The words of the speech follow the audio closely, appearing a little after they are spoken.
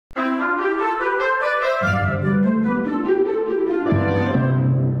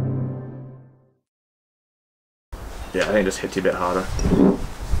Yeah, I think it just hits you a bit harder.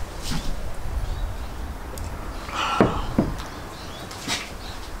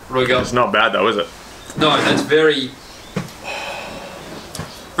 What do we got? It's not bad though, is it? No, that's very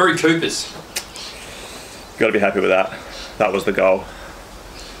Coopers. Got to be happy with that. That was the goal.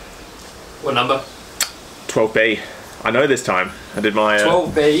 What number? 12B. I know this time. I did my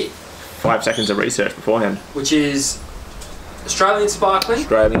 12B, 5 seconds of research beforehand. which is Australian sparkling.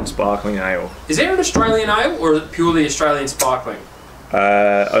 Australian sparkling ale. Is there an Australian ale or is it purely Australian sparkling?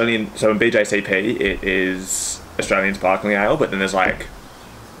 So in BJCP it is Australian sparkling ale, but then there's like,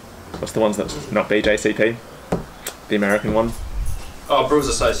 what's the ones that's not BJCP? The American one? Oh, Brewers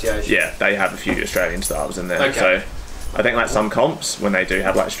Association. Yeah, they have a few Australian styles in there. Okay. So I think like some comps, when they do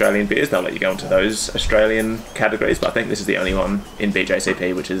have like Australian beers, they'll let you go into those Australian categories, but I think this is the only one in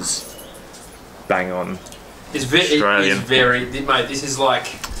BJCP which is bang on Australian. It's very, mate, this is like,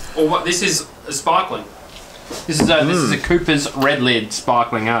 or what, this is a sparkling. This is a Cooper's Red Lid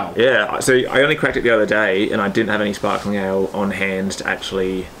sparkling ale. Yeah, so I only cracked it the other day and I didn't have any sparkling ale on hand to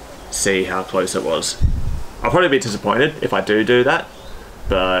actually see how close it was. I'll probably be disappointed if I do that,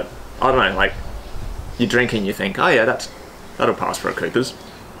 but I don't know, like, you drink and you think, oh yeah, that'll pass for a Cooper's.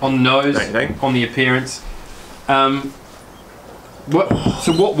 On the nose, Don't you think? on the appearance.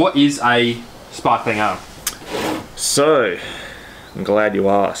 What is a sparkling ale? So, I'm glad you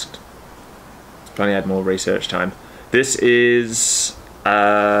asked. If I only had more research time. This is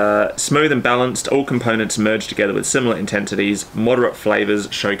smooth and balanced, all components merged together with similar intensities, moderate flavours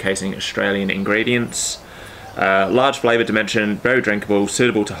showcasing Australian ingredients. Large flavour dimension, very drinkable,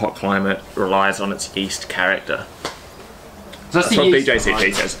 suitable to hot climate, relies on its yeast character. So That's what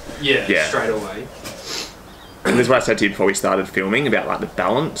BJCP says. Yeah, straight away. And this is what I said to you before we started filming about like the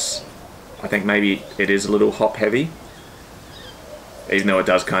balance. I think maybe it is a little hop heavy, even though it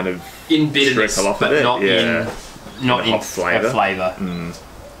does kind of in bitterness, trickle off but a bit. not Yeah. in hop flavour. A flavour.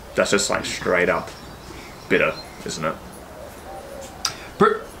 That's just like straight up bitter, isn't it?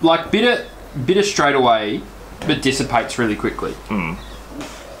 Like bitter straight away, but dissipates really quickly.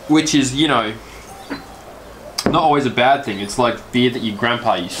 Which is, you know, not always a bad thing. It's like beer that your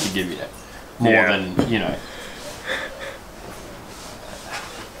grandpa used to give you, more than, you know.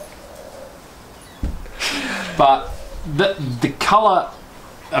 But the colour,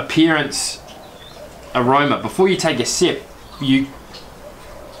 appearance, aroma, before you take a sip, you'd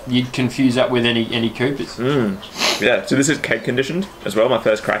confuse that with any Coopers. Yeah, so this is keg conditioned as well, my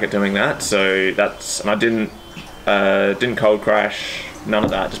first crack at doing that. So that's, and I didn't cold crash, none of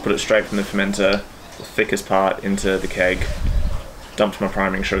that, just put it straight from the fermenter, the thickest part into the keg, dumped my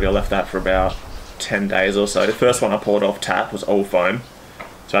priming sugar, left that for about 10 days or so. The first one I poured off tap was all foam,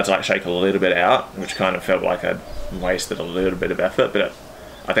 so I had to like shake a little bit out, which kind of felt like I'd wasted a little bit of effort, but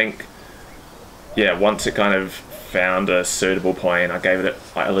I think, yeah, once it kind of found a suitable point, I gave it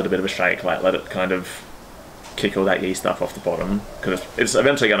like a little bit of a shake, like let it kind of kick all that yeast stuff off the bottom, because it's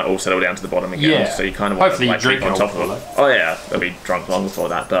eventually going to all settle down to the bottom again. Yeah. So you kind of want hopefully to you like drink keep on it top all of it. Oh yeah, they'll be drunk long before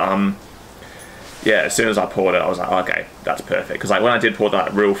that. But yeah, as soon as I poured it, I was like, okay, that's perfect. Because like when I did pour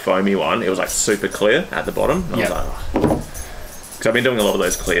that real foamy one, it was like super clear at the bottom. And I was like, because I've been doing a lot of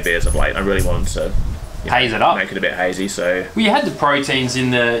those clear beers of late. I really wanted to haze it up, make it a bit hazy. So well, you had the proteins in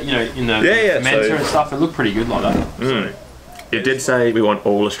the fermenter and stuff. It looked pretty good like that. So. It did say we want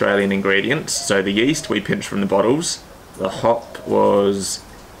all Australian ingredients. So the yeast we pinched from the bottles. The hop was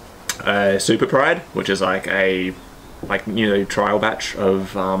Super Pride, which is like a trial batch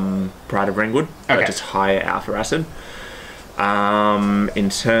of Pride of Ringwood, but just higher alpha acid. In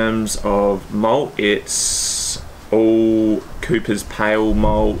terms of malt, it's all Cooper's pale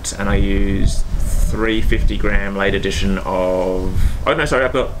malt, and I used 350 gram late edition of. Oh no, sorry,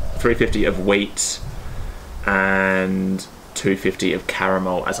 I've got 350 of wheat and 250 of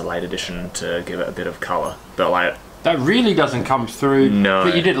caramel as a late addition to give it a bit of colour. But like that really doesn't come through. No.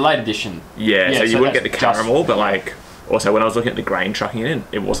 But you did a late edition. Yeah, so you wouldn't get the caramel, but like also when I was looking at the grain chucking it in,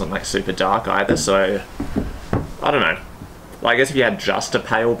 it wasn't like super dark either, so I don't know. Like, I guess if you had just a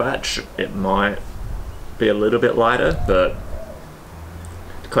pale batch, it might be a little bit lighter, but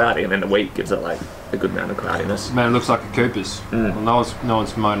cloudy, and then the wheat gives it like a good amount of cloudiness. Man, it looks like a Cooper's. Well, no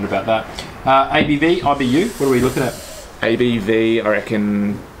one's moaning about that. ABV, IBU, what are we looking at? ABV, I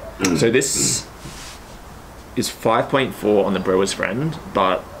reckon. So this is 5.4 on the brewer's friend,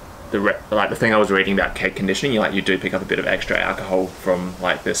 but the thing I was reading about keg conditioning, you do pick up a bit of extra alcohol from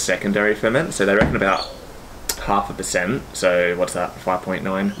like the secondary ferment, so they reckon about 0.5%. So what's that?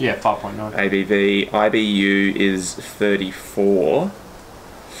 5.9. Yeah, 5.9. ABV. IBU is 34,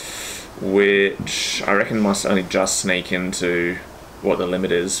 which I reckon must only just sneak into what the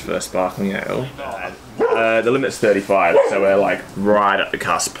limit is for sparkling ale. The limit's 35, so we're like right at the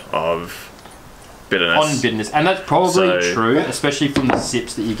cusp of bitterness. On bitterness, and that's probably true, especially from the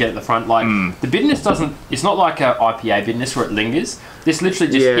sips that you get at the front. Like the bitterness doesn't. It's not like a IPA bitterness where it lingers. This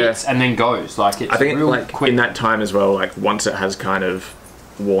literally just hits and then goes. Like it's I think real like quick. in that time as well. Like once it has kind of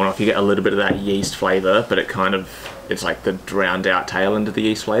worn off, you get a little bit of that yeast flavour, but it's like the drowned out tail end of the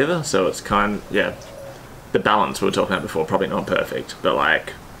yeast flavour. So it's the balance we were talking about before, probably not perfect, but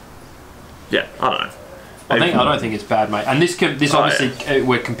like I don't know. I don't think it's bad, mate. And this obviously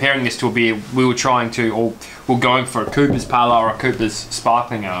we're comparing this to a beer we were trying to, or we're going for a Cooper's Pale Ale or a Cooper's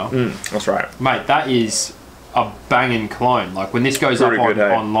Sparkling Ale. That's right, mate. That is a banging clone. Like when this goes up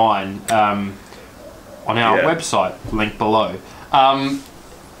online on our website, link below.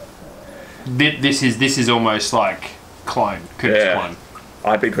 This is almost like clone, Cooper's clone.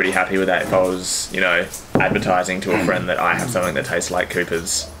 I'd be pretty happy with that if I was, advertising to a friend that I have something that tastes like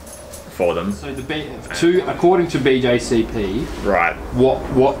Cooper's for them. So according to BJCP, right?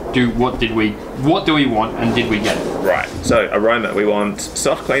 What do we want, and did we get it? Right. So aroma, we want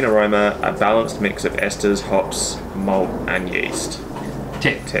soft, clean aroma, a balanced mix of esters, hops, malt, and yeast.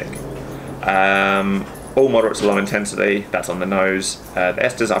 Tick. All moderate to low intensity. That's on the nose. The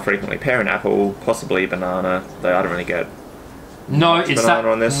esters are frequently pear and apple, possibly banana. Though I don't really get. No, it's banana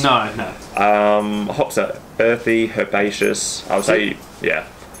that. On this. No. Hops are earthy, herbaceous. I would say,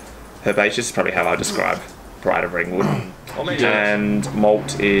 herbaceous is probably how I describe Pride of Ringwood. And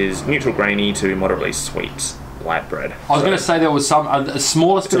malt is neutral grainy to moderately sweet, light bread. I was going to say there was a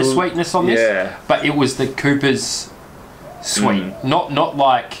smallest bit of sweetness on this, but it was the Cooper's sweet, not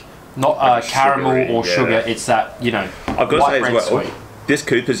like caramel sugary, or sugar. It's that I've got to say as well, sweet. This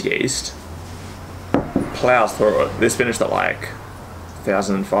Cooper's yeast plows through it. This finished at like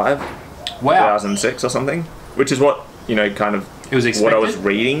 2005, 2006 or something, which is what kind of. It was expected? What I was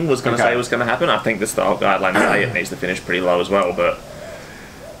reading was going to say was going to happen. I think the style guidelines say it needs to finish pretty low as well, but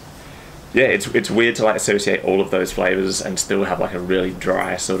it's weird to like associate all of those flavors and still have like a really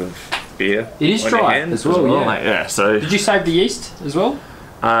dry sort of beer. It is dry as well. Yeah. So did you save the yeast as well?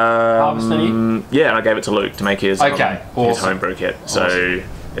 Harvest any? Yeah, and I gave it to Luke to make his his awesome. homebrew kit. So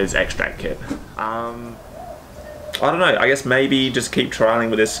his extract kit. I don't know. I guess maybe just keep trialing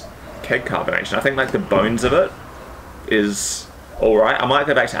with this keg carbonation. I think like the bones of it is all right. I might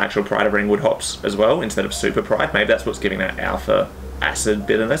go back to actual Pride of Ringwood hops as well instead of Super Pride. Maybe that's what's giving that alpha acid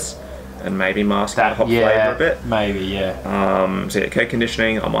bitterness, and maybe masking the hop flavour a bit. Maybe, So keg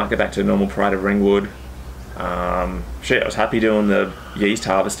conditioning. I might go back to normal Pride of Ringwood. I was happy doing the yeast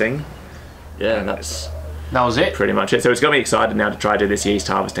harvesting. Yeah, and that was it. Pretty much it. So it's got me excited now to try to do this yeast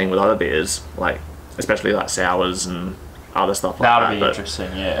harvesting with other beers, like especially like sours and other stuff like that. That'll be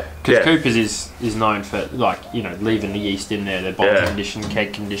interesting, because Cooper's is known for leaving the yeast in there. They're bottle conditioned,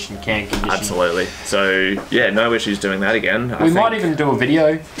 keg conditioned, can conditioned. Absolutely. So no issues doing that again. We might even do a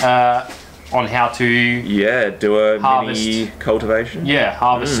video on how to do a harvest, mini cultivation.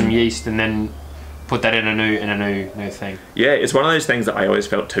 Harvest some yeast and then put that in a new thing. Yeah, it's one of those things that I always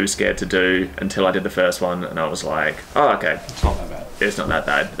felt too scared to do until I did the first one, and I was like, oh, okay. It's not that bad. It's not that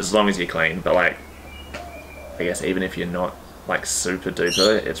bad, as long as you're clean. But like, I guess even if you're not like super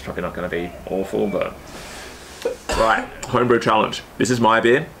duper, it's probably not going to be awful. But right, homebrew challenge. This is my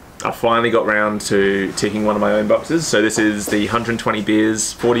beer. I finally got round to ticking one of my own boxes. So this is the 120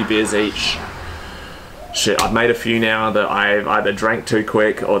 beers, 40 beers each. Shit, I've made a few now that I've either drank too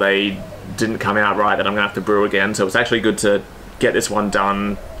quick or they didn't come out right that I'm gonna have to brew again. So it's actually good to get this one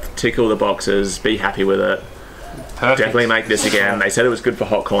done, tick all the boxes, be happy with it. Perfect. Definitely make this again. They said it was good for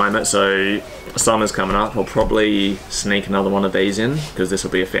hot climate, so summer's coming up. I'll probably sneak another one of these in because this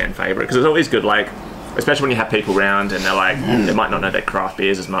will be a fan favourite. Because it's always good, like, especially when you have people around and they're like, they might not know their craft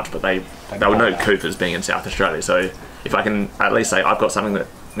beers as much, but they will know Cooper's being in South Australia. So if I can at least say I've got something that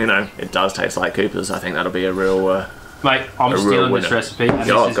it does taste like Cooper's, I think that'll be a real. Mate, I'm stealing this recipe, and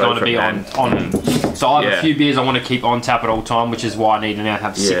this is going to be on. So I have a few beers I want to keep on tap at all time, which is why I need to now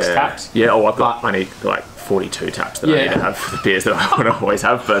have 6 taps. Yeah, I need like 42 taps that I need to have for the beers that I want to always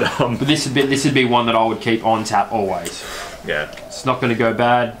have. But this would be one that I would keep on tap always. Yeah, it's not going to go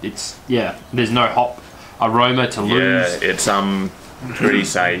bad. There's no hop aroma to lose. Yeah, it's pretty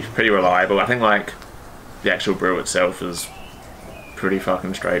safe, pretty reliable. I think like the actual brew itself is pretty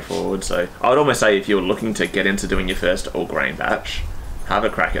fucking straightforward. So I would almost say if you're looking to get into doing your first all grain batch, have a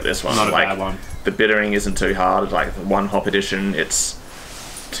crack at this one. Not a bad one. The bittering isn't too hard. Like the one hop edition, it's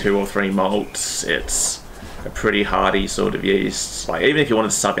 2 or 3 malts. It's a pretty hardy sort of yeast. Like even if you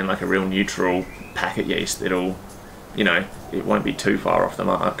wanted to sub in like a real neutral packet yeast, it'll, it won't be too far off the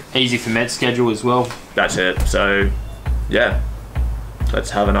mark. Easy ferment schedule as well. That's it. So yeah,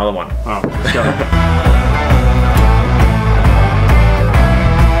 let's have another one. Oh, let's go.